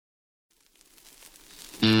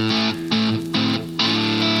Welcome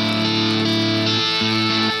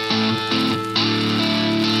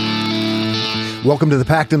to the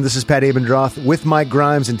Pactum. This is Pat Abendroth with Mike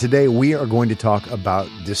Grimes, and today we are going to talk about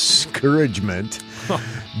discouragement.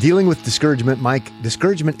 Dealing with discouragement, Mike,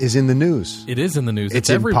 discouragement is in the news. It is in the news.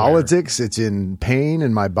 It's everywhere. In politics. It's in pain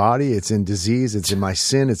in my body. It's in disease. It's in my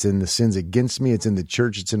sin. It's in the sins against me. It's in the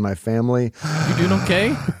church. It's in my family. You doing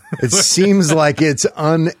okay? It seems like it's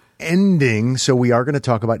unending. So we are going to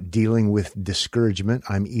talk about dealing with discouragement.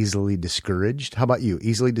 I'm easily discouraged. How about you?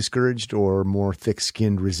 Easily discouraged or more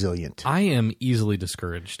thick-skinned, resilient? I am easily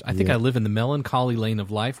discouraged. I think I live in the melancholy lane of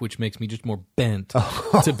life, which makes me just more bent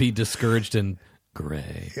to be discouraged and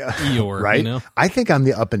gray. Eeyore, right? You know? I think I'm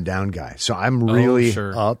the up and down guy. So I'm really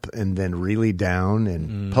up and then really down,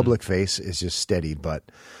 and public face is just steady,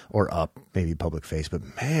 or up, maybe public face. But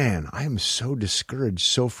man, I am so discouraged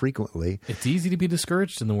so frequently. It's easy to be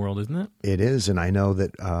discouraged in the world, isn't it? It is, and I know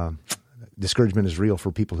that discouragement is real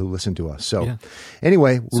for people who listen to us. So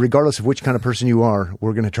anyway, regardless of which kind of person you are,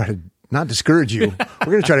 we're going to try to not discourage you.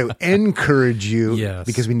 We're going to try to encourage you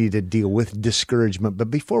because we need to deal with discouragement.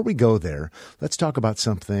 But before we go there, let's talk about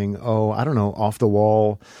something, I don't know, off the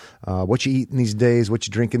wall, what you eating these days, what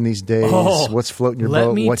you drinking these days, what's floating your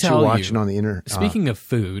boat, what you're watching on the internet. Speaking of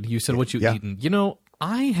food, you said what you eating. You know,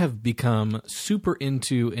 I have become super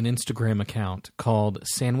into an Instagram account called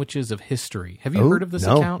Sandwiches of History. Have you heard of this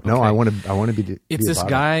account? No, okay. I want to be. It's this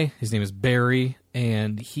guy. His name is Barry,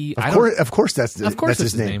 and he. Of course, that's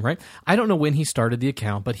his name, right? I don't know when he started the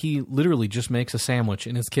account, but he literally just makes a sandwich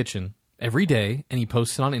in his kitchen every day, and he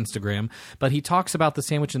posts it on Instagram. But he talks about the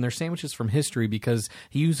sandwich, and they're sandwiches from history because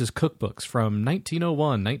he uses cookbooks from 1901,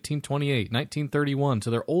 1928, 1931.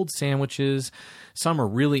 So they're old sandwiches. Some are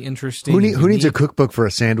really interesting. Who needs a cookbook for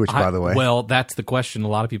a sandwich, by the way? Well, that's the question a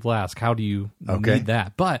lot of people ask. How do you need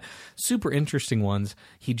that? But super interesting ones.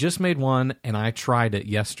 He just made one, and I tried it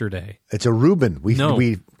yesterday. It's a Reuben.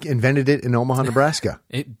 We invented it in Omaha, Nebraska.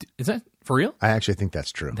 Is that for real? I actually think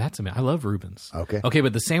that's true. That's amazing. I love Reubens. Okay,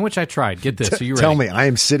 but the sandwich I tried, get this. Are you ready? Tell me. I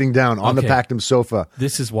am sitting down on the Pactum sofa.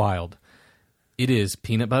 This is wild. It is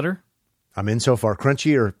peanut butter. I'm in so far.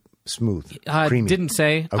 Crunchy or smooth? Creamy? Didn't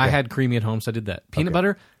say. Okay. I had creamy at home, so I did that. Peanut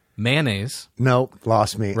butter, mayonnaise. No,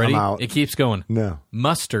 lost me. Ready? I'm out. It keeps going. No.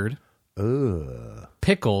 Mustard. Ugh.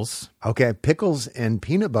 Pickles. Okay, pickles and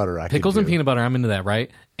peanut butter. Pickles and peanut butter, I'm into that,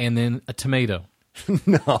 right? And then a tomato.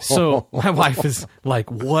 No. So my wife is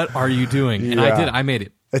like, what are you doing? And I did. I made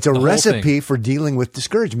it. It's a recipe for dealing with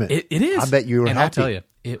discouragement. It is. I bet you were happy. I'll tell you,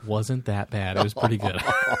 it wasn't that bad. It was pretty good.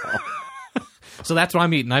 So that's what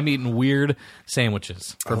I'm eating. I'm eating weird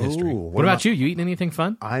sandwiches from history. What about you? You eating anything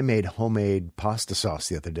fun? I made homemade pasta sauce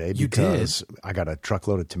the other day because I got a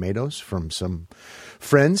truckload of tomatoes from some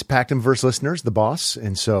friends, Pactumverse listeners, the boss.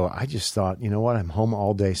 And so I just thought, you know what? I'm home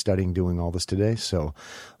all day studying, doing all this today. So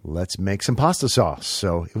let's make some pasta sauce.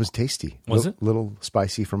 So it was tasty. Was it? A little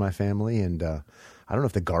spicy for my family. And I don't know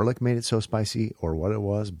if the garlic made it so spicy or what it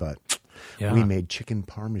was, but we made chicken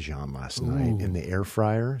parmesan last night in the air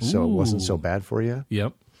fryer, so it wasn't so bad for you.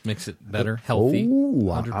 Yep. Makes it better, healthy,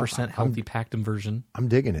 100% healthy Pactum version. I'm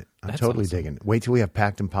digging it. I'm totally digging it. Wait till we have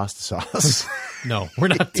Pactum pasta sauce. No, we're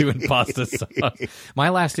not doing pasta sauce. My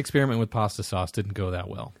last experiment with pasta sauce didn't go that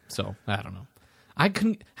well, so I don't know. I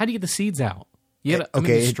couldn't. How do you get the seeds out?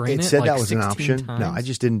 It said that was an option. Times? No, I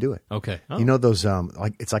just didn't do it. Okay. Oh. You know those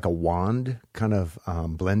it's like a wand kind of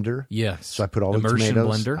blender? Yes. So I put all Immersion the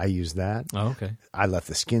tomatoes. blender? I used that. Oh, okay. I left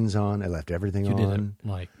the skins on. I left everything on. You did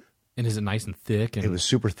it and is it nice and thick? And it was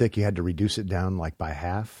super thick. You had to reduce it down by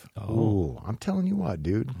half. Oh. Ooh, I'm telling you what,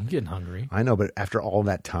 dude. I'm getting hungry. I know, but after all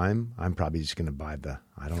that time, I'm probably just going to buy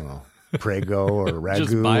I don't know, Prego or Ragu.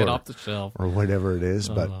 Just buy it off the shelf. Or whatever it is.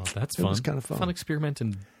 But that's fun. It was kind of fun. Fun experiment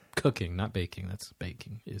in cooking, not baking. That's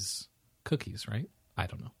baking is cookies, right? I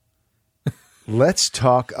don't know. Let's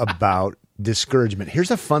talk about discouragement.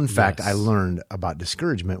 Here's a fun fact I learned about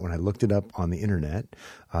discouragement when I looked it up on the internet.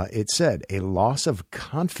 It said a loss of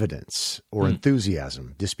confidence or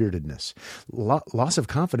enthusiasm, dispiritedness, loss of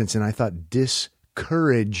confidence. And I thought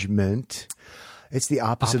discouragement, it's the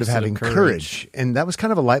opposite of having courage. And that was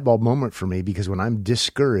kind of a light bulb moment for me because when I'm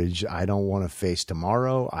discouraged, I don't want to face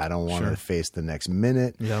tomorrow. I don't want to face the next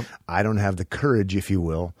minute. Yep. I don't have the courage, if you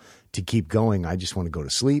will, to keep going. I just want to go to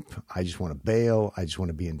sleep. I just want to bail. I just want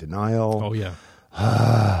to be in denial. Oh,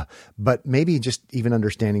 yeah. But maybe just even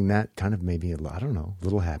understanding that kind of maybe, I don't know, a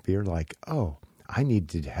little happier. Like, I need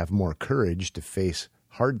to have more courage to face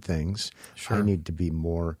hard things. Sure. I need to be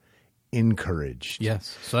more encouraged.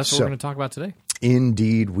 Yes. So that's what we're going to talk about today.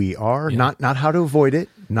 Indeed, we are. Yeah. Not how to avoid it,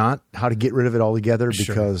 not how to get rid of it altogether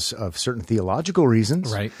Sure. because of certain theological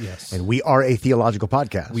reasons. Right, yes. And we are a theological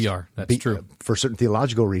podcast. We are. That's true. For certain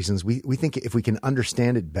theological reasons, we think if we can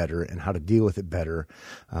understand it better and how to deal with it better,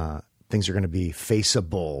 things are going to be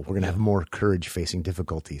faceable. We're going to have more courage facing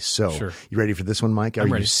difficulties. So, Sure. You ready for this one, Mike? Are I'm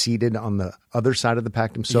you ready. seated on the other side of the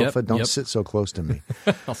Pactum sofa? Yep, Don't yep. sit so close to me.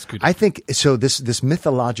 I'll scoot I think so. This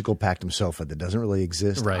mythological Pactum sofa that doesn't really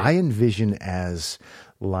exist, Right. I envision as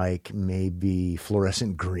like maybe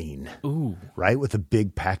fluorescent green, Ooh, right, with a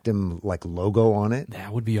big Pactum like logo on it.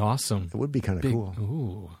 that would be awesome. It would be kind of cool.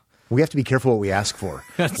 Ooh. We have to be careful what we ask for.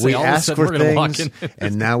 That's We all of a ask sudden for we're gonna walk things, in.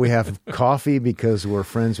 and now we have coffee because we're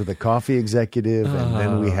friends with a coffee executive, and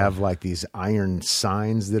then we have like these iron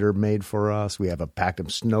signs that are made for us. We have a Pactum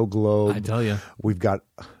snow globe. I tell you. We've got.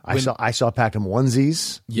 I saw Pactum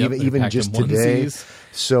onesies, Yep, even Pactum just today. onesies.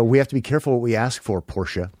 So we have to be careful what we ask for,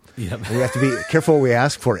 Portia. Yep. And we have to be careful what we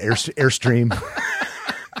ask for, Airstream.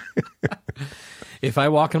 If I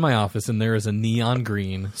walk in my office and there is a neon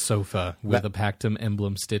green sofa with a Pactum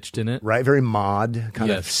emblem stitched in it, Right, very mod,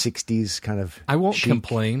 kind of Yes. 60s kind of I won't chic.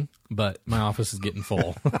 complain, but my office is getting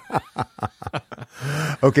full.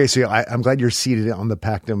 Okay, so I'm glad you're seated on the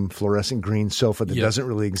Pactum fluorescent green sofa that Yep. doesn't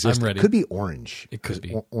really exist. I'm ready. It could be orange. It could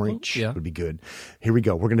be. Orange Oh, yeah. would be good. Here we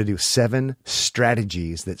go. We're going to do 7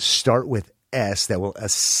 strategies that start with S that will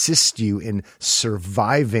assist you in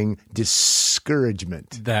surviving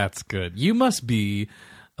discouragement. That's good. You must be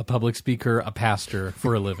a public speaker, a pastor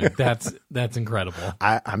for a living. That's incredible.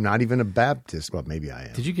 I'm not even a Baptist. Well, maybe I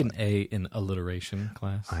am. Did you get an A in alliteration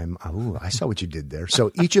class? I saw what you did there. So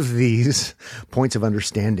each of these points of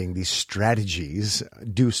understanding, these strategies,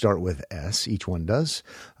 do start with S. Each one does.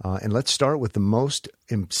 And let's start with the most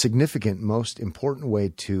significant, most important way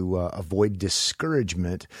to avoid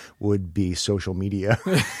discouragement would be social media.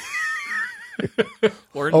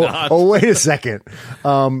 Or not? Oh, wait a second.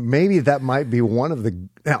 Maybe that might be one of the.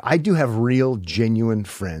 Now, I do have real, genuine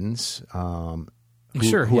friends.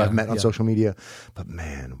 Who I've met on social media. But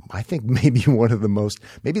man, I think maybe one of the most,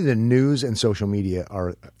 maybe the news and social media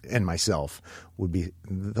are, and myself would be,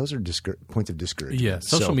 those are points of discouragement. Yeah,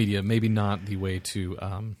 social So media, maybe not the way to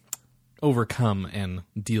overcome and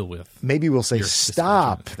deal with. Maybe we'll say Your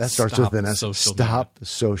stop. discouragement. That starts Stop with an S. social Stop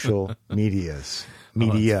social medias.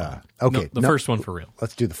 Media. Okay. No, the first one for real.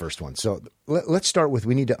 Let's do the first one. So let's start with,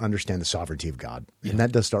 we need to understand the sovereignty of God. And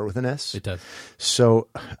that does start with an S. It does. So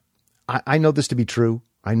I know this to be true.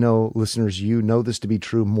 I know, listeners, you know this to be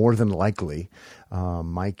true more than likely.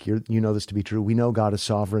 Mike, you know this to be true. We know God is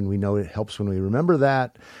sovereign. We know it helps when we remember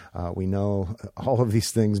that. We know all of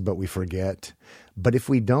these things, but we forget. But if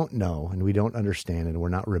we don't know and we don't understand and we're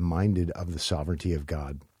not reminded of the sovereignty of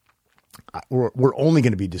God, we're only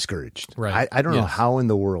going to be discouraged. Right. I don't know Yes. how in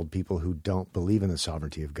the world people who don't believe in the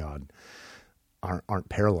sovereignty of God aren't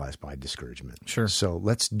paralyzed by discouragement. Sure. So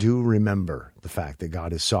let's do remember the fact that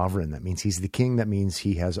God is sovereign. That means he's the king. That means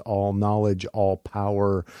he has all knowledge, all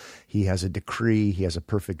power. He has a decree. He has a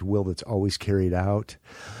perfect will that's always carried out.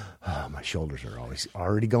 Oh, my shoulders are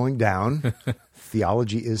already going down.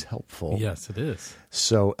 Theology is helpful. Yes, it is.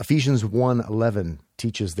 So Ephesians 1:11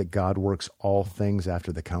 teaches that God works all things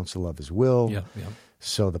after the counsel of his will. Yep, yep.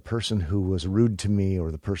 So the person who was rude to me,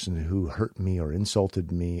 or the person who hurt me or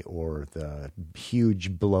insulted me, or the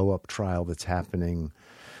huge blow-up trial that's happening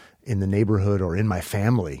in the neighborhood or in my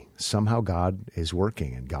family, somehow God is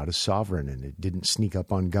working and God is sovereign, and it didn't sneak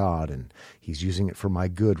up on God, and he's using it for my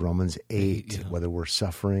good. Romans 8, Yeah. whether we're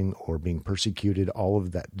suffering or being persecuted, all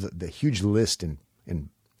of that, the huge list in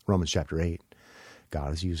Romans chapter 8,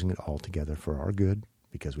 God is using it all together for our good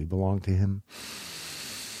because we belong to him.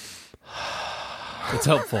 It's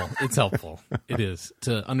helpful. It's helpful. It is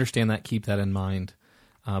to understand that, keep that in mind.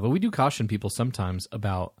 But we do caution people sometimes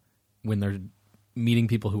about when they're meeting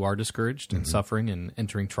people who are discouraged and suffering and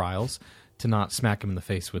entering trials, to not smack them in the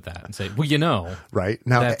face with that and say, well, you know. Right.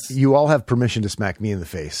 Now, That's- you all have permission to smack me in the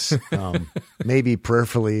face, maybe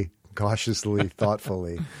prayerfully, cautiously,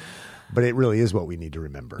 thoughtfully, but it really is what we need to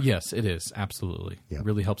remember. Yes, it is. Absolutely. Yeah. It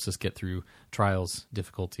really helps us get through trials,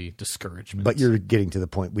 difficulty, discouragement. But you're getting to the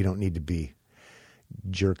point we don't need to be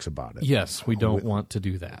jerks about it. Yes, we don't want to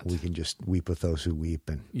do that. We can just weep with those who weep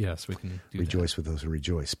and Yes, we can do rejoice with those who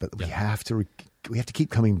rejoice. But we Yeah. have to keep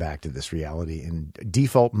coming back to this reality. And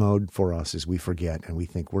default mode for us is we forget and we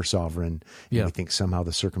think we're sovereign. And Yeah. we think somehow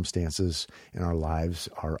the circumstances in our lives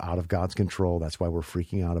are out of God's control. That's why we're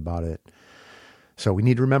freaking out about it. So we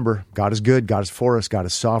need to remember, God is good, God is for us, God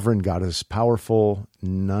is sovereign, God is powerful.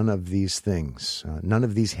 None of these things, none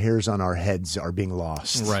of these hairs on our heads are being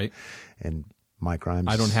lost. Right. And Mike Rhymes.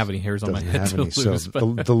 I don't have any hairs on my doesn't head have to any. lose. So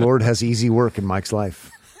But the Lord has easy work in Mike's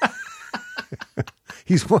life.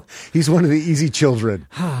 He's one of the easy children.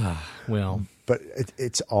 well, But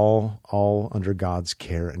it's all under God's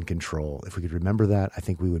care and control. If we could remember that, I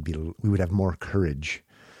think we would have more courage,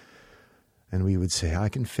 and we would say, "I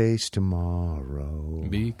can face tomorrow."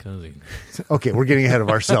 because Okay, we're getting ahead of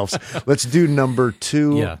ourselves. Let's do number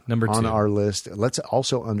 2. Yeah, number 2 on our list. Let's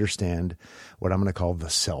also understand what I'm going to call the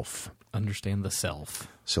self. understand the self.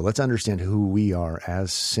 So let's understand who we are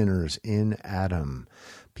as sinners in Adam.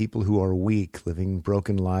 People who are weak, living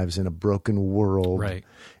broken lives in a broken world. Right.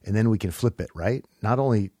 And then we can flip it, right? Not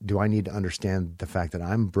only do I need to understand the fact that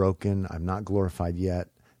I'm broken, I'm not glorified yet.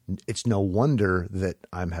 It's no wonder that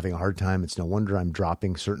I'm having a hard time. It's no wonder I'm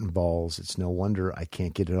dropping certain balls. It's no wonder I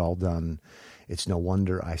can't get it all done. It's no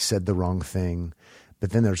wonder I said the wrong thing. But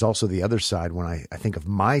then there's also the other side. When I think of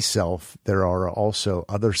myself, there are also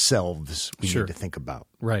other selves we Sure. need to think about.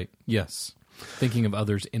 Right. Yes. Thinking of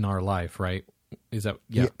others in our life, right? Is that,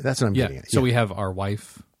 yeah. That's what I'm getting at. So Yeah. we have our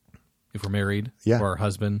wife, if we're married, Yeah. or our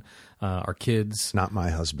husband, our kids. Not my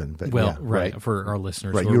husband, but Well, yeah, right. For our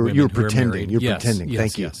listeners. Right. who are You're women who are pretending. married. You're Yes, pretending. yes,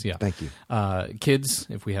 Thank you. yes, yeah. Thank you. Kids,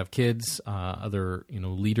 if we have kids, other,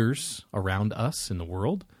 leaders around us in the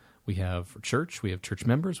world. We have church. We have church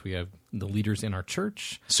members. We have the leaders in our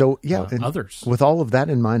church. So yeah, and others. With all of that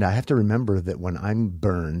in mind, I have to remember that when I'm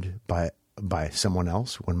burned by someone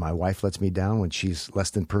else, when my wife lets me down, when she's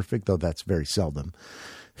less than perfect, though that's very seldom.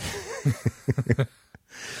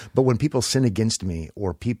 But when people sin against me,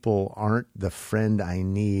 or people aren't the friend I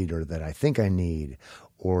need or that I think I need,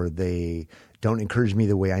 or they don't encourage me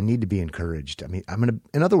the way I need to be encouraged, I mean,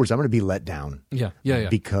 in other words, I'm going to be let down. Yeah.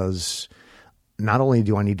 Because not only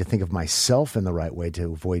do I need to think of myself in the right way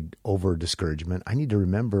to avoid over discouragement, I need to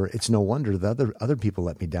remember it's no wonder the other people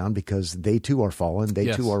let me down, because they too are fallen. They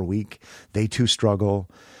Yes. too are weak. They too struggle.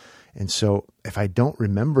 And so if I don't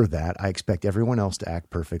remember that, I expect everyone else to act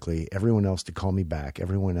perfectly, everyone else to call me back,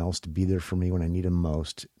 everyone else to be there for me when I need them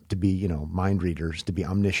most, to be, mind readers, to be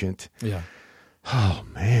omniscient. Yeah. Oh,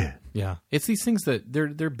 man. Yeah. It's these things that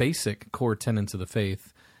they're basic core tenets of the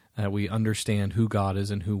faith, that we understand who God is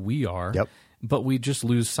and who we are. Yep. But we just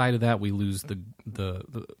lose sight of that. We lose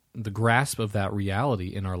the grasp of that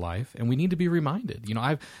reality in our life, and we need to be reminded.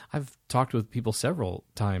 I've talked with people several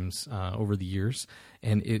times over the years,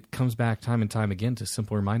 and it comes back time and time again to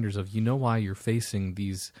simple reminders of, why you're facing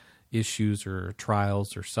these issues or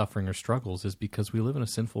trials or suffering or struggles is because we live in a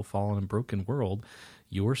sinful, fallen, and broken world.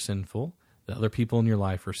 You're sinful. The other people in your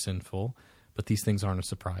life are sinful, but these things aren't a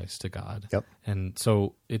surprise to God. Yep. And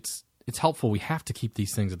so it's helpful. We have to keep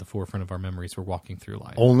these things at the forefront of our memories. We're walking through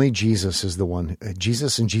life. Only Jesus is the one.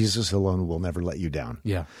 Jesus and Jesus alone will never let you down.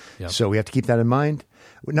 Yeah. So we have to keep that in mind.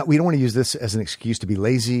 We don't want to use this as an excuse to be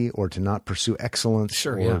lazy or to not pursue excellence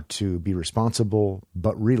to be responsible.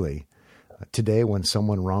 But really, today when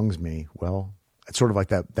someone wrongs me, well, it's sort of like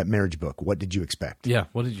that marriage book. What did you expect? Yeah.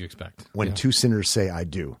 What did you expect? When two sinners say, I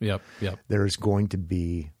do. Yep. There is going to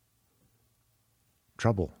be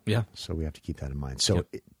trouble. Yeah. So we have to keep that in mind. So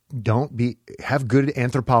have good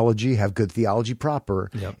anthropology, have good theology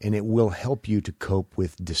proper, and it will help you to cope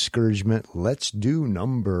with discouragement. Let's do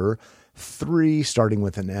number 3, starting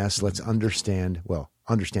with an S. Let's understand. Well,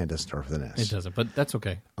 understand doesn't start with an S. It doesn't, but that's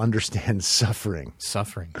okay. Understand suffering.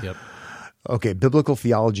 Suffering. Yep. Okay, biblical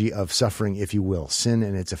theology of suffering, if you will. Sin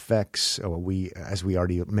and its effects. As we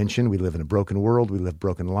already mentioned, we live in a broken world. We live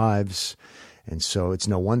broken lives. And so it's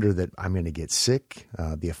no wonder that I'm going to get sick.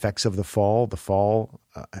 The effects of the fall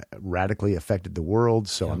radically affected the world,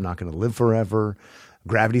 so I'm not going to live forever.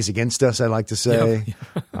 Gravity's against us, I like to say.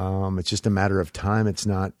 It's just a matter of time. It's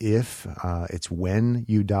not if. It's when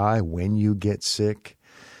you die, when you get sick.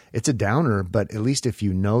 It's a downer, but at least if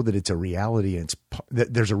you know that it's a reality and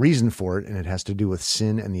there's a reason for it, and it has to do with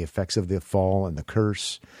sin and the effects of the fall and the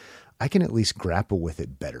curse, I can at least grapple with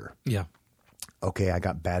it better. Yeah. Okay, I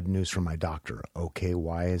got bad news from my doctor. Okay,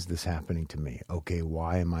 why is this happening to me? Okay,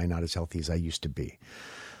 why am I not as healthy as I used to be?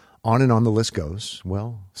 On and on the list goes.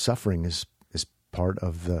 Well, suffering is part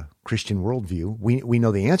of the Christian worldview. We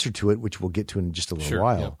know the answer to it, which we'll get to in just a little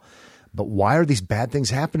while. Yep. But why are these bad things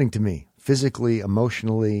happening to me? Physically,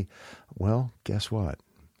 emotionally? Well, guess what?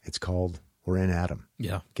 It's called, we're in Adam.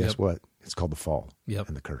 Yeah. Guess what? It's called the fall Yep.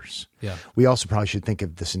 and the curse. Yeah. We also probably should think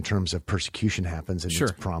of this in terms of persecution happens and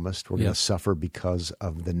it's promised. We're going to suffer because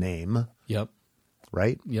of the name. Yep.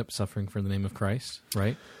 Right? Yep. Suffering for the name of Christ.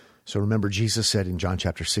 Right. So remember, Jesus said in John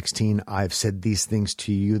chapter 16, I've said these things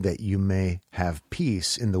to you that you may have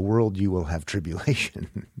peace. In the world you will have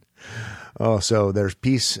tribulation. Oh, so there's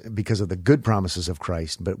peace because of the good promises of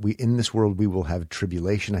Christ, but in this world we will have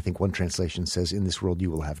tribulation. I think one translation says, in this world you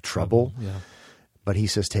will have trouble. Yeah. But he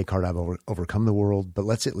says, take heart, I've overcome the world. But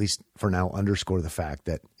let's at least for now underscore the fact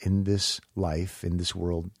that in this life, in this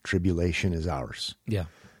world, tribulation is ours. Yeah.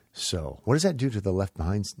 So what does that do to the left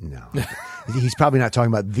behinds? No. He's probably not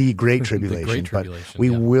talking about the great tribulation, The great tribulation, but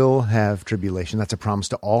we yeah. will have tribulation. That's a promise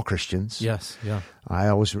to all Christians. Yes, yeah. I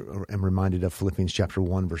always am reminded of Philippians chapter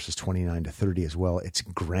 1, verses 29 to 30 as well. It's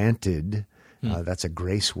granted. That's a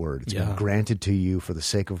grace word. It's been granted to you for the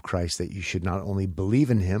sake of Christ that you should not only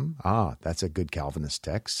believe in him. That's a good Calvinist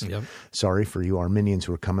text. Yep. Sorry for you Arminians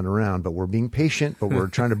who are coming around, but we're being patient, but we're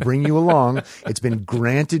trying to bring you along. It's been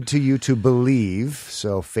granted to you to believe.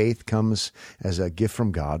 So faith comes as a gift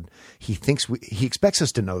from God. He expects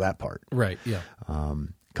us to know that part. Right, yeah.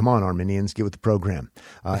 Come on, Arminians, get with the program.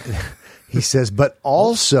 He says, but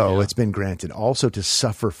also it's been granted also to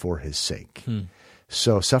suffer for his sake.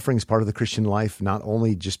 So suffering is part of the Christian life, not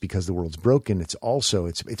only just because the world's broken, it's also,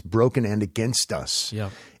 it's broken and against us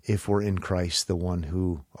if we're in Christ, the one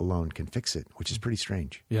who alone can fix it, which is pretty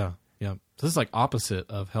strange. Yeah, yeah. So this is like opposite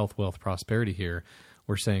of health, wealth, prosperity here.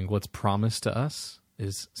 We're saying what's promised to us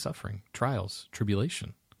is suffering, trials,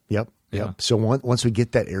 tribulation. Yep. Yeah. So once we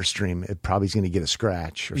get that Airstream, it probably is going to get a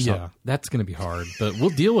scratch or something. Yeah, that's going to be hard, but we'll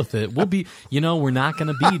deal with it. We'll be, we're not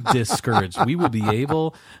going to be discouraged. We will be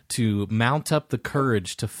able to mount up the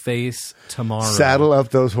courage to face tomorrow. Saddle up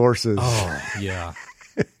those horses. Oh, yeah.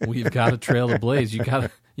 We've got to trail the blaze. You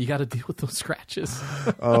got to deal with those scratches.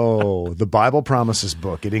 Oh, the Bible Promises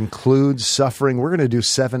book. It includes suffering. We're going to do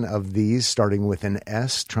 7 of these, starting with an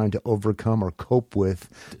S, trying to overcome or cope with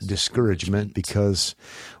discouragement because,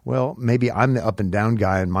 well, maybe I'm the up and down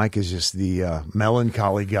guy and Mike is just the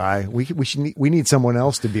melancholy guy. We need someone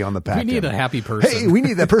else to be on the pack. We need a happy person. Hey, we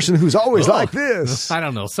need that person who's always like this. I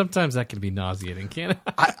don't know. Sometimes that can be nauseating, can't it?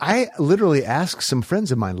 I literally ask some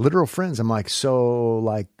friends of mine, literal friends, I'm like,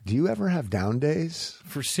 do you ever have down days?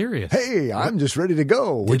 For serious? Hey, I'm just ready to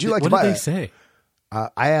go. Would you like to buy it? What did they say?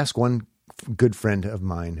 I asked one good friend of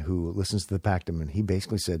mine who listens to the Pactum, and he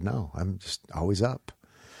basically said, no, I'm just always up.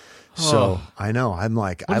 So I know. I'm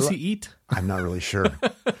like, what does he eat? I'm not really sure.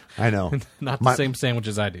 I know. Not the same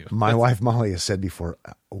sandwiches I do. My wife Molly has said before,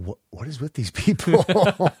 what is with these people?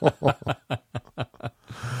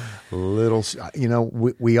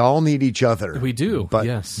 We all need each other. We do, but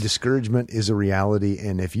yes. Discouragement is a reality,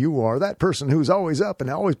 and if you are that person who's always up and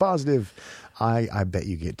always positive, I bet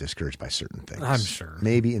you get discouraged by certain things. I'm sure.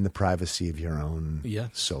 Maybe in the privacy of your own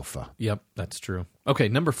sofa. Yep, that's true. Okay,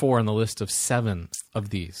 number 4 on the list of 7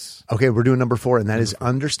 of these. Okay, we're doing number 4, and that is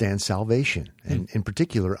understand salvation. And in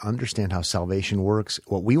particular, understand how salvation works.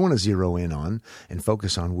 What we want to zero in on and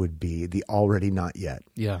focus on would be the already not yet.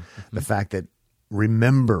 Yeah. The fact that,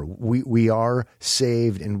 remember, we are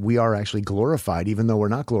saved and we are actually glorified, even though we're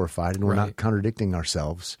not glorified and we're not contradicting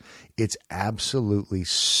ourselves. It's absolutely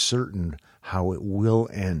certain how it will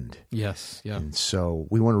end. Yes, yeah. And so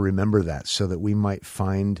we want to remember that so that we might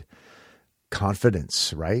find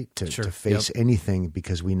confidence, right? To face anything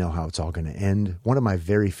because we know how it's all going to end. One of my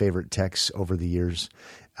very favorite texts over the years,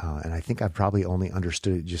 and I think I've probably only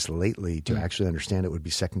understood it just lately to actually understand it, would be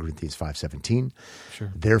 2 Corinthians 5:17.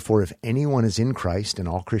 Sure. Therefore, if anyone is in Christ, and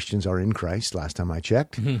all Christians are in Christ, last time I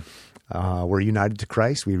checked, we're united to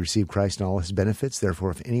Christ. We receive Christ and all his benefits.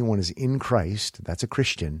 Therefore, if anyone is in Christ, that's a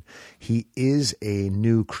Christian, he is a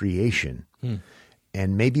new creation.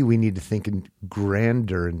 And maybe we need to think in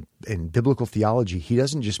grander in biblical theology. He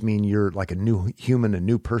doesn't just mean you're like a new human, a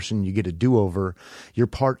new person, you get a do-over. You're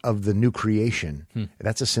part of the new creation.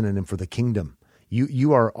 That's a synonym for the kingdom.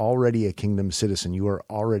 You are already a kingdom citizen. You are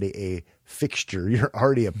already a fixture. You're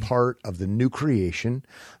already a part of the new creation,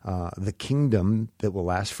 the kingdom that will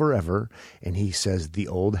last forever. And he says the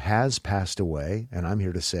old has passed away. And I'm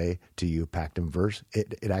here to say to you, Pactum verse,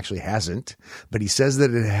 it actually hasn't. But he says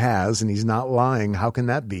that it has, and he's not lying. How can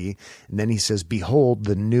that be? And then he says, behold,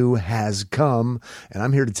 the new has come. And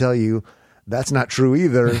I'm here to tell you, that's not true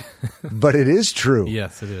either, but it is true.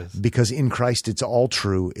 Yes, it is. Because in Christ, it's all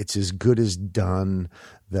true. It's as good as done.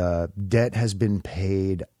 The debt has been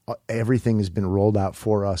paid. Everything has been rolled out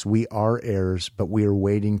for us. We are heirs, but we are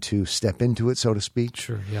waiting to step into it, so to speak.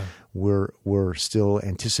 Sure, yeah. We're still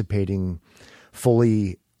anticipating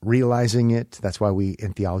fully realizing it. That's why we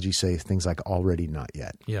in theology say things like already not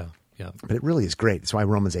yet. Yeah, yeah. But it really is great. That's why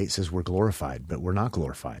Romans 8 says we're glorified, but we're not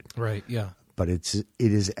glorified. Right, yeah. But it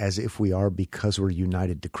is as if we are because we're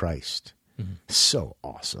united to Christ. So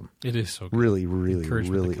awesome. It is so good. Really, really,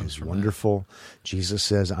 really is wonderful. Jesus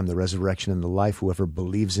says, I'm the resurrection and the life. Whoever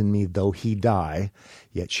believes in me, though he die,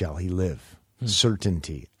 yet shall he live.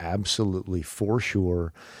 certainty, absolutely for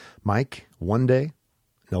sure. Mike, one day,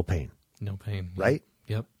 no pain. No pain. Right?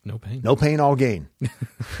 Yep. No pain. No pain, all gain.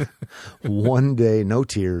 One day, no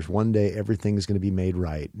tears. One day, everything's going to be made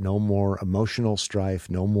right. No more emotional strife.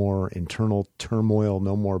 No more internal turmoil.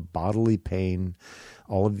 No more bodily pain.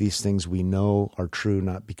 All of these things we know are true,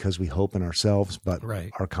 not because we hope in ourselves, but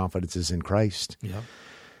our confidence is in Christ. Yep.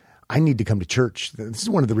 I need to come to church. This is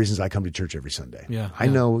one of the reasons I come to church every Sunday. I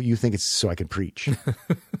know you think it's so I can preach.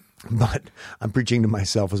 But I'm preaching to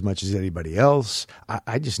myself as much as anybody else.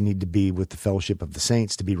 I just need to be with the fellowship of the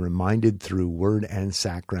saints, to be reminded through word and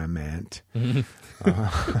sacrament,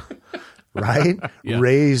 right? Yeah.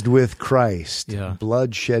 Raised with Christ,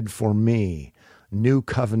 blood shed for me, new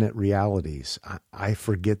covenant realities. I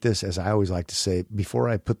forget this, as I always like to say, before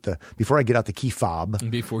I get out the key fob.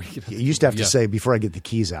 You used to have to say, before I get the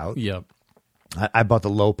keys out. Yep. I bought the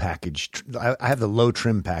low package. I have the low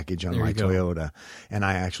trim package on my Toyota, and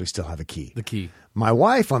I actually still have a key. The key. My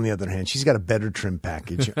wife, on the other hand, she's got a better trim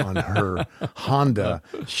package on her Honda.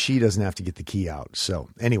 She doesn't have to get the key out. So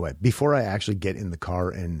anyway, before I actually get in the car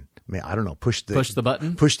and, I don't know, push the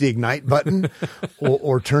button, push the ignite button,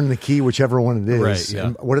 or turn the key, whichever one it is. Right, yeah.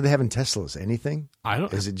 And what do they have in Teslas? Anything? I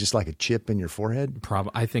don't. Is it just like a chip in your forehead?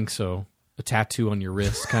 I think so. A tattoo on your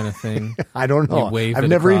wrist kind of thing. I don't know. I've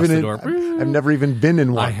never even been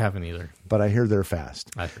in one. I haven't either. But I hear they're fast.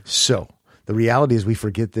 So the reality is we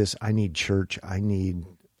forget this. I need church. I need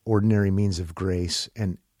ordinary means of grace.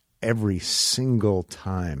 And every single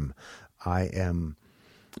time I am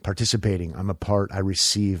participating, I'm a part, I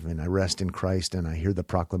receive, and I rest in Christ, and I hear the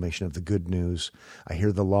proclamation of the good news. I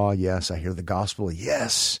hear the law, yes. I hear the gospel,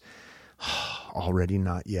 yes. Already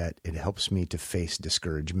not yet. It helps me to face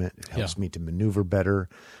discouragement. It helps me to maneuver better.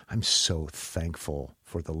 I'm so thankful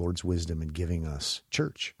for the Lord's wisdom in giving us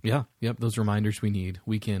church. Yeah. Yep. Those reminders we need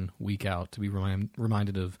week in, week out to be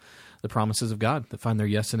reminded of the promises of God that find their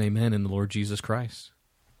yes and amen in the Lord Jesus Christ.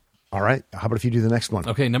 All right. How about if you do the next one?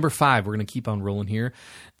 Okay. Number 5. We're going to keep on rolling here.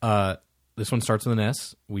 This one starts with an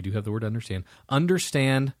S. We do have the word understand.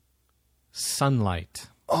 Understand sunlight.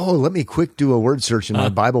 Oh, let me quick do a word search in my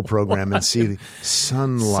Bible program and see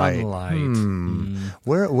sunlight.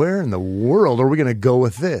 Where in the world are we going to go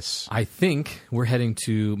with this? I think we're heading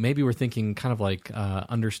to, maybe we're thinking kind of like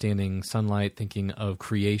understanding sunlight, thinking of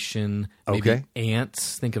creation, maybe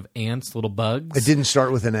ants. Think of ants, little bugs. It didn't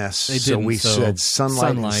start with an S, so we said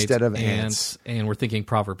sunlight instead of ants. And we're thinking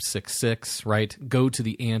Proverbs 6:6, right? Go to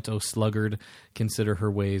the ant, O sluggard, consider her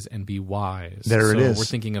ways and be wise. There it is. We're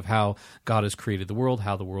thinking of how God has created the world,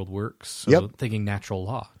 how the world works. So thinking natural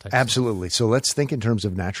law. Absolutely. So let's think in terms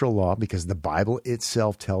of natural law, because the Bible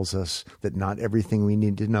itself tells us that not everything we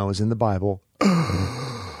need to know is in the Bible.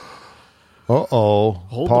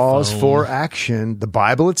 Pause for action. The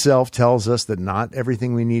Bible itself tells us that not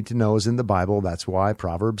everything we need to know is in the Bible. That's why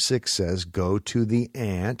Proverbs 6 says, go to the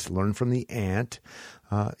ant, learn from the ant.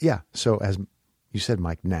 So as you said,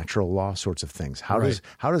 Mike, natural law sorts of things. How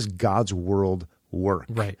does God's world work?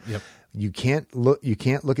 Right. Yep. You can't look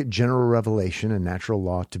at general revelation and natural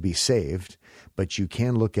law to be saved, but you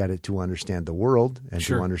can look at it to understand the world and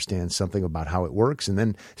to understand something about how it works. And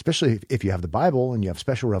then, especially if you have the Bible and you have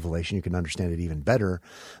special revelation, you can understand it even better.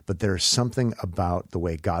 But there's something about the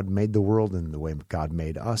way God made the world and the way God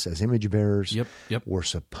made us as image bearers. Yep.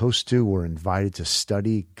 We're invited to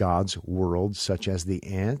study God's world, such as the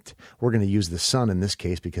ant. We're going to use the sun in this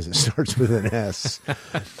case because it starts with an S.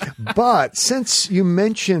 But since you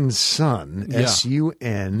mentioned sun,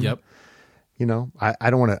 S-U-N, I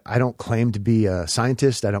don't claim to be a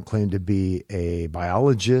scientist. I don't claim to be a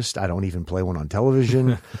biologist. I don't even play one on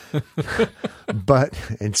television.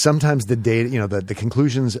 And sometimes the data, the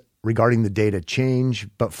conclusions regarding the data change.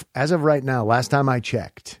 But as of right now, last time I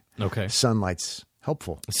checked, sunlight's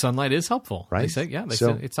helpful. Sunlight is helpful. Right? They say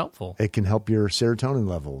it's helpful. It can help your serotonin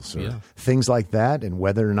levels or things like that. And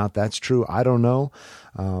whether or not that's true, I don't know.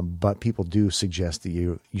 But people do suggest that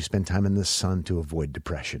you spend time in the sun to avoid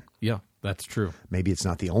depression. Yeah, that's true. Maybe it's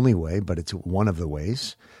not the only way, but it's one of the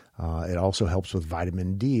ways. It also helps with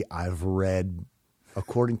vitamin D. I've read,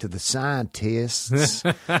 according to the scientists,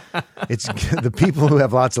 it's the people who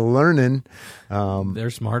have lots of learning. They're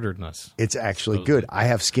smarter than us. It's actually good. I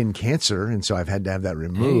have skin cancer, and so I've had to have that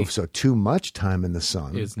removed. So too much time in the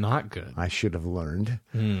sun is not good. I should have learned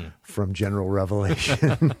from general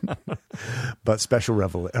revelation. But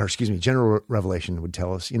general revelation would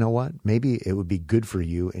tell us, you know what? Maybe it would be good for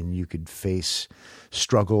you, and you could face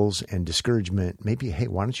struggles and discouragement. Maybe, hey,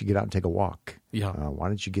 why don't you get out and take a walk? Yeah. Why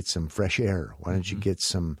don't you get some fresh air? Why don't you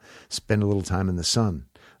spend a little time in the sun?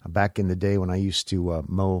 Back in the day when I used to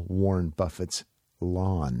mow Warren Buffett's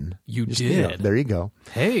lawn. You Just, did? There you go.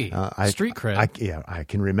 Hey, street cred. I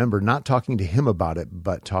can remember not talking to him about it,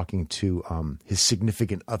 but talking to his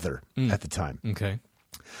significant other at the time. Okay.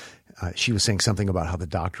 She was saying something about how the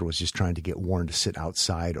doctor was just trying to get Warren to sit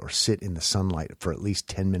outside or sit in the sunlight for at least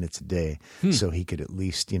 10 minutes a day so he could at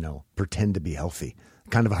least, pretend to be healthy.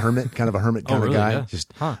 Kind of a hermit kind really? of guy, Yeah.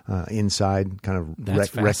 just inside, kind of That's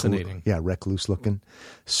fascinating. recluse looking.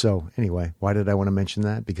 So anyway, why did I want to mention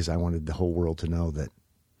that? Because I wanted the whole world to know that.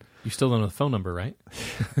 You still don't know the phone number, right?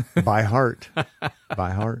 By heart.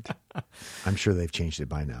 I'm sure they've changed it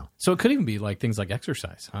by now. So it could even be like things like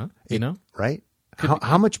exercise, huh? Right?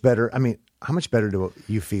 How much better? I mean, how much better do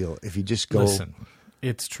you feel if you just go? Listen,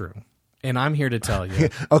 it's true. And I'm here to tell you.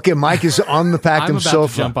 Okay, Mike is on the Pactum I'm about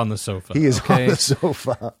sofa. to jump on the sofa. He is on the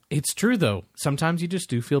sofa. It's true, though. Sometimes you just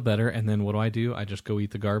do feel better, and then what do? I just go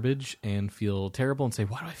eat the garbage and feel terrible and say,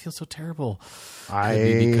 why do I feel so terrible? Could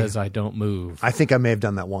be because I don't move. I think I may have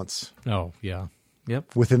done that once. Oh, yeah.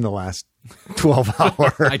 Yep. Within the last 12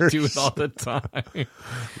 hours. I do it all the time.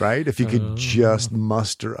 Right? If you could just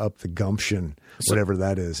muster up the gumption, whatever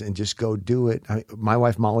that is, and just go do it. My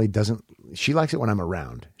wife, Molly, she likes it when I'm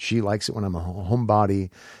around. She likes it when I'm a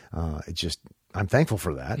homebody. I'm thankful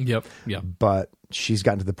for that. Yep. But she's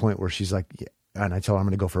gotten to the point where she's like, and I tell her I'm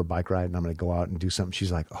going to go for a bike ride and I'm going to go out and do something.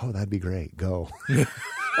 She's like, oh, that'd be great. Go.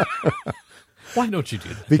 Why don't you do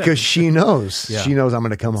that? Because she knows. Yeah. She knows I'm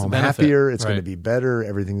going to come home benefit. happier. It's Right. going to be better.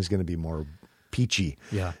 Everything's going to be more peachy.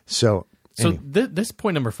 Yeah. So anyway. This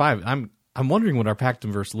point number 5, I'm wondering what our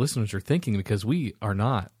Pactumverse listeners are thinking, because we are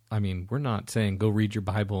not. I mean, we're not saying go read your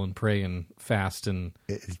Bible and pray and fast and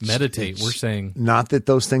meditate. We're saying not that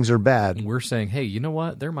those things are bad. We're saying, hey, you know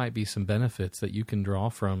what? There might be some benefits that you can draw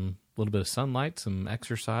from a little bit of sunlight, some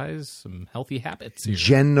exercise, some healthy habits here.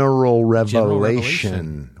 General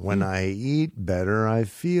revelation. When I eat better, I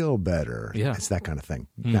feel better. Yeah. It's that kind of thing.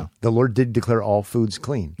 Now, the Lord did declare all foods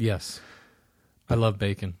clean. Yes. I love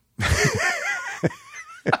bacon.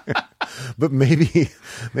 But maybe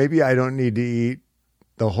I don't need to eat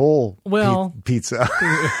the whole pizza.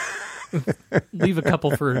 Leave a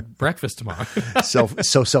couple for breakfast tomorrow.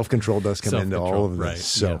 Self-control does come into all of this. Right,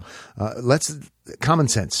 So common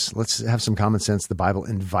sense. Let's have some common sense. The Bible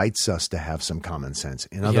invites us to have some common sense.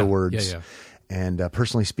 In other words, and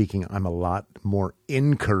personally speaking, I'm a lot more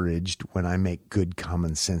encouraged when I make good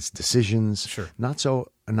common sense decisions. Sure.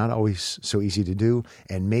 Not always so easy to do.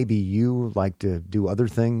 And maybe you like to do other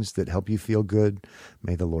things that help you feel good.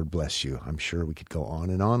 May the Lord bless you. I'm sure we could go on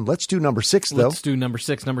and on. Let's do number 6, though. Let's do number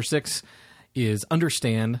 6. Number 6 is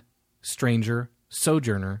understand stranger,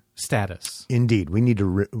 sojourner status. Indeed. We need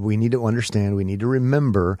to understand. We need to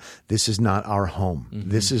remember this is not our home.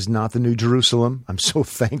 Mm-hmm. This is not the New Jerusalem. I'm so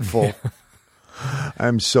thankful.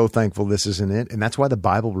 I'm so thankful this isn't it. And that's why the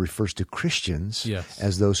Bible refers to Christians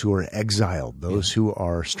as those who are exiled, those who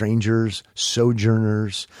are strangers,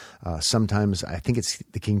 sojourners. Sometimes I think it's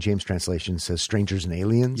the King James translation says strangers and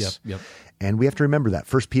aliens. Yep. And we have to remember that.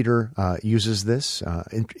 First Peter uses this.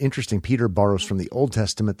 Interesting, Peter borrows from the Old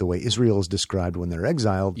Testament the way Israel is described when they're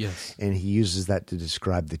exiled, and he uses that to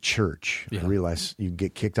describe the church. I realize you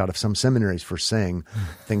get kicked out of some seminaries for saying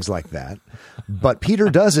things like that. But Peter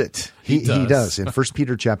does it. He does. In 1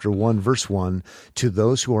 Peter chapter 1, verse 1, to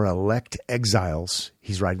those who are elect exiles,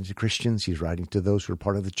 he's writing to Christians, he's writing to those who are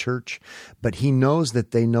part of the church, but he knows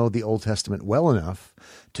that they know the Old Testament well enough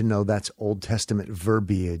to know that's Old Testament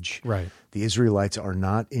verbiage. Right. The Israelites are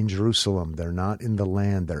not in Jerusalem. They're not in the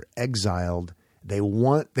land. They're exiled. They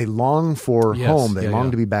long for home. They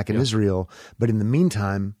long to be back in Israel. But in the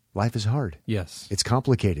meantime, life is hard. Yes. It's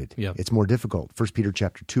complicated. Yep. It's more difficult. 1 Peter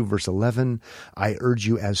chapter 2, verse 11, I urge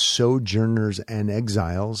you as sojourners and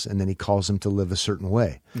exiles, and then he calls them to live a certain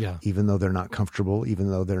way. Yeah. Even though they're not comfortable, even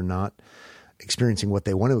though they're not experiencing what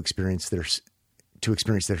they want to experience, they're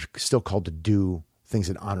still called to do things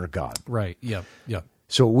that honor God. Right. Yep.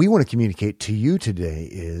 So what we want to communicate to you today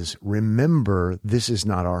is, remember, this is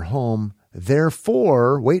not our home.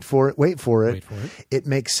 Therefore, wait for it. It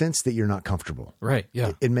makes sense that you're not comfortable. Right.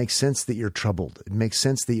 Yeah. It makes sense that you're troubled. It makes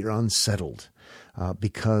sense that you're unsettled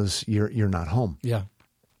because you're not home. Yeah.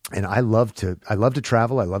 And I love to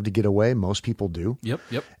travel. I love to get away. Most people do. Yep.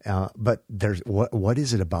 But there's what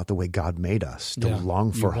is it about the way God made us to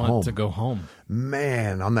long for home? Want to go home.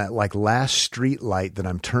 Man, on that last street light that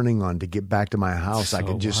I'm turning on to get back to my house, I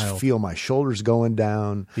can just feel my shoulders going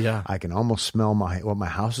down. Yeah. I can almost smell what my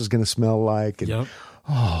house is going to smell like. And, Yep.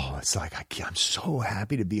 oh, it's like I'm so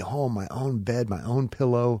happy to be home, my own bed, my own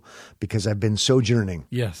pillow, because I've been sojourning.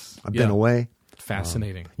 Yes. I've been away.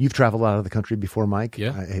 Fascinating. You've traveled out of the country before, Mike.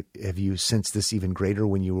 Yeah. Have you sensed this even greater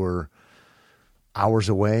when you were hours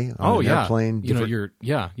away on an airplane. You know,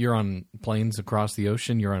 you're on planes across the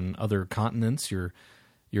ocean. You're on other continents. You're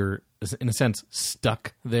in a sense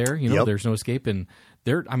stuck there. You know, there's no escape. And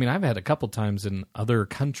I've had a couple times in other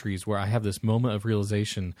countries where I have this moment of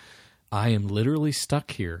realization. I am literally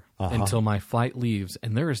stuck here until my flight leaves,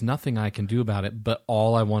 and there is nothing I can do about it. But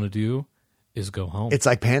all I want to do is go home. It's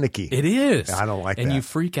like panicky. It is. I don't like that. And you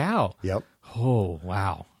freak out. Yep. Oh,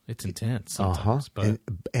 wow. It's intense sometimes. But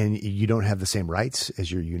and you don't have the same rights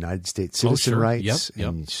as your United States citizen rights. Yep.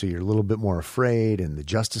 And so you're a little bit more afraid, and the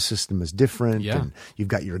justice system is different. Yeah. And you've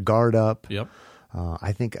got your guard up. Yep.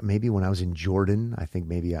 I think maybe when I was in Jordan,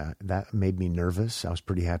 that made me nervous. I was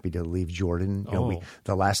pretty happy to leave Jordan. You know,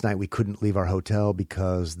 the last night we couldn't leave our hotel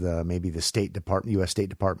because the State Department, U.S. State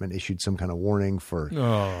Department issued some kind of warning for.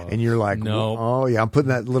 And you're like, no. Oh yeah, I'm putting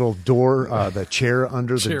that little door, the chair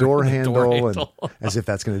under the door handle, and as if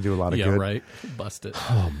that's going to do a lot of good. Yeah, right. Bust it.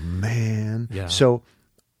 Oh man. Yeah. So,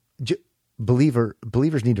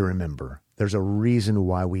 believers need to remember there's a reason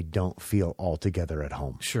why we don't feel altogether at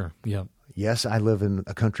home. Sure. Yep. Yes, I live in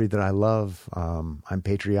a country that I love. I'm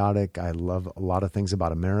patriotic. I love a lot of things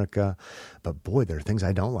about America, but boy, there are things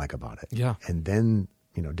I don't like about it. Yeah. And then,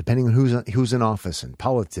 you know, depending on who's in office and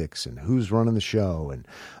politics and who's running the show, and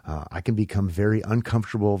I can become very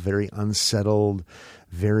uncomfortable, very unsettled,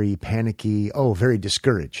 very panicky. Very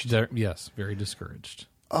discouraged. Yes, very discouraged.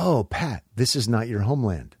 Oh, Pat, this is not your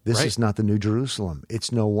homeland. This is not the New Jerusalem. It's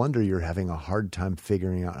no wonder you're having a hard time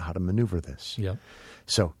figuring out how to maneuver this. Yep.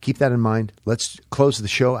 So keep that in mind. Let's close the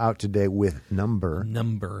show out today with number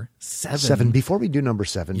 7. Before we do number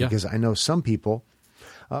 7, because I know some people,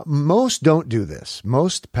 most don't do this.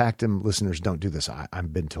 Most Pactum listeners don't do this,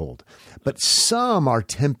 I've been told. But some are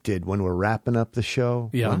tempted when we're wrapping up the show,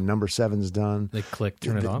 when number 7's done. They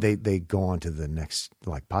turn it off? They go on to the next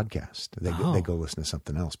podcast. They go listen to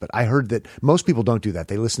something else. But I heard that most people don't do that.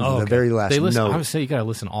 They listen to the very last note. I would say you got to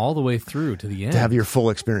listen all the way through to the end. To have your full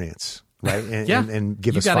experience. Right. And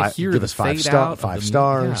give us 5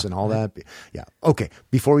 stars and all that. Yeah. Okay.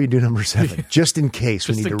 Before we do number 7, just in case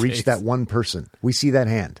we need to reach that one person, we see that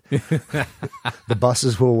hand. The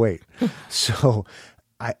buses will wait. So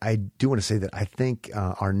I do want to say that I think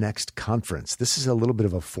our next conference, this is a little bit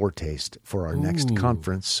of a foretaste for our next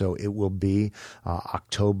conference. So it will be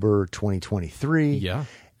October 2023. Yeah.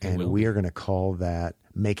 And we are going to call that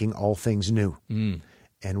Making All Things New.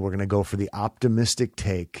 And we're going to go for the optimistic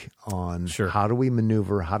take on how do we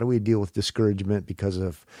maneuver, how do we deal with discouragement because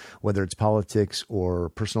of whether it's politics or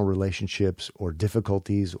personal relationships or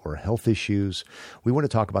difficulties or health issues. We want to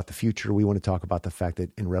talk about the future. We want to talk about the fact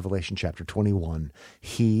that in Revelation chapter 21,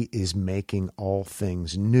 he is making all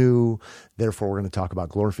things new. Therefore, we're going to talk about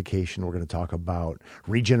glorification. We're going to talk about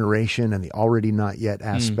regeneration and the already not yet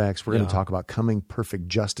aspects. We're going to talk about coming perfect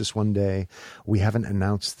justice one day. We haven't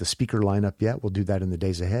announced the speaker lineup yet. We'll do that in the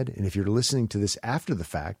days ahead. And if you're listening to this after the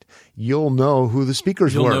fact, you'll know who the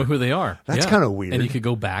speakers were. You'll know who they are. That's kind of weird. And you could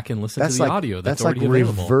go back and listen to the audio. That's like already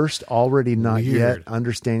available. Reversed already not yet,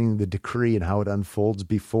 understanding the decree and how it unfolds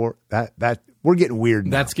before that. We're getting weird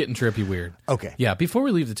now. That's getting trippy weird. Okay. Yeah. Before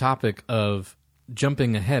we leave the topic of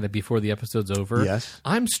jumping ahead before the episode's over. Yes.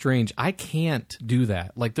 I'm strange. I can't do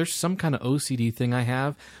that. Like there's some kind of OCD thing I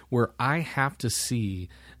have where I have to see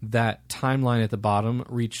that timeline at the bottom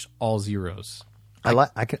reach all zeros.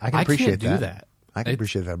 I can appreciate that. I can't do that. I can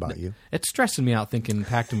appreciate that about you. It's stressing me out thinking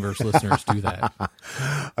Pactumverse listeners do that.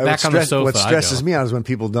 Back on the sofa. What stresses me out is when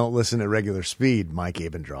people don't listen at regular speed, Mike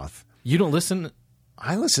Abendroth. You don't listen?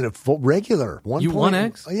 I listen at full regular.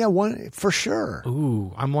 1X? Yeah, 1 for sure.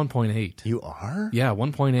 Ooh, I'm 1.8. You are? Yeah,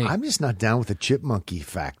 1.8. I'm just not down with the chipmunky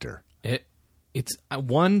factor. It's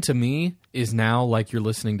 1 to me is now like you're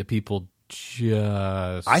listening to people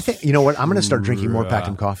just. I think, you know what? I'm going to start drinking more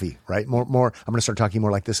Pactum coffee, right? More. I'm going to start talking more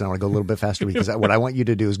like this, and I want to go a little bit faster because what I want you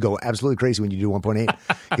to do is go absolutely crazy when you do 1.8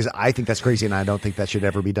 because I think that's crazy, and I don't think that should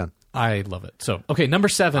ever be done. I love it. So, okay, number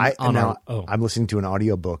 7. I'm listening to an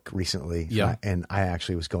audiobook recently, yeah. And I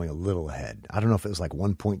actually was going a little ahead. I don't know if it was like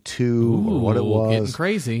 1.2 or what it was. Getting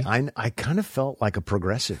crazy. I kind of felt like a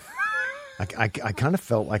progressive. I kind of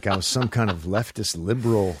felt like I was some kind of leftist,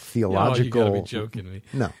 liberal, theological. Oh, you gotta be joking me.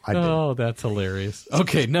 No, I didn't. Oh, that's hilarious.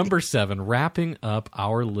 Okay, number 7, wrapping up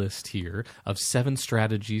our list here of 7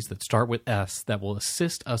 strategies that start with S that will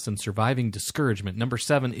assist us in surviving discouragement. Number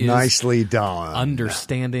 7 is nicely done.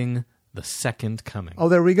 Understanding the second coming. Oh,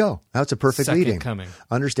 there we go. That's a perfect leading. Second coming.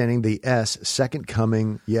 Understanding the S, second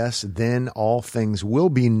coming. Yes, then all things will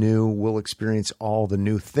be new. We'll experience all the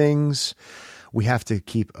new things. we have to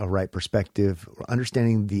keep a right perspective.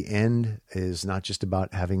 Understanding the end is not just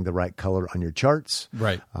about having the right color on your charts,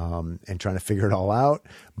 Right. And trying to figure it all out.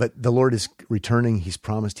 But the Lord is returning. He's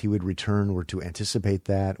promised he would return. We're to anticipate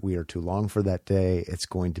that. We are to long for that day. It's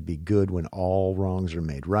going to be good when all wrongs are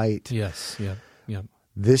made right. Yes. Yeah. Yeah.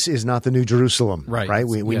 This is not the New Jerusalem, Right.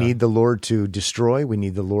 We need the Lord to destroy. We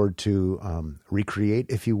need the Lord to recreate,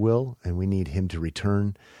 if you will, and we need him to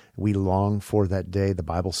return. We long for that day. The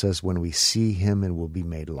Bible says when we see him and will be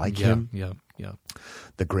made like him. Yeah. Yeah.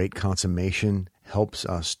 The great consummation helps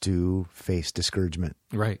us to face discouragement.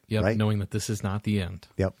 Right. Yep. Right? Knowing that this is not the end.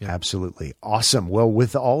 Yep, absolutely. Awesome. Well,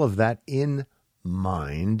 with all of that in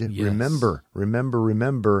mind, Yes.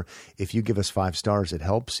 remember, if you give us 5 stars, it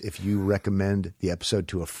helps. If you recommend the episode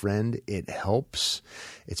to a friend, it helps.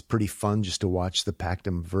 It's pretty fun just to watch the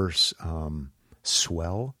Pactum verse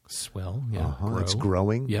swell. Yeah. Grow. It's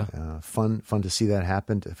growing. Yeah. Fun to see that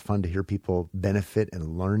happen. Fun to hear people benefit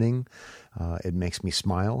and learning. It makes me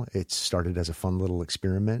smile. It started as a fun little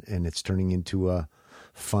experiment, and it's turning into a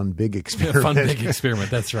fun big experiment. Fun big experiment.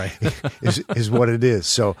 That's right. is what it is.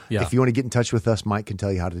 So Yeah. if you want to get in touch with us, Mike can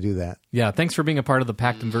tell you how to do that. Yeah, thanks for being a part of the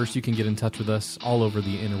Pactum Verse. You can get in touch with us all over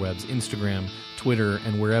the interwebs, Instagram, Twitter,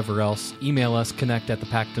 and wherever else. Email us,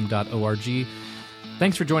 connect@thepactum.org.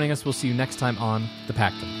 Thanks for joining us. We'll see you next time on The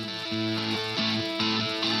Pactum.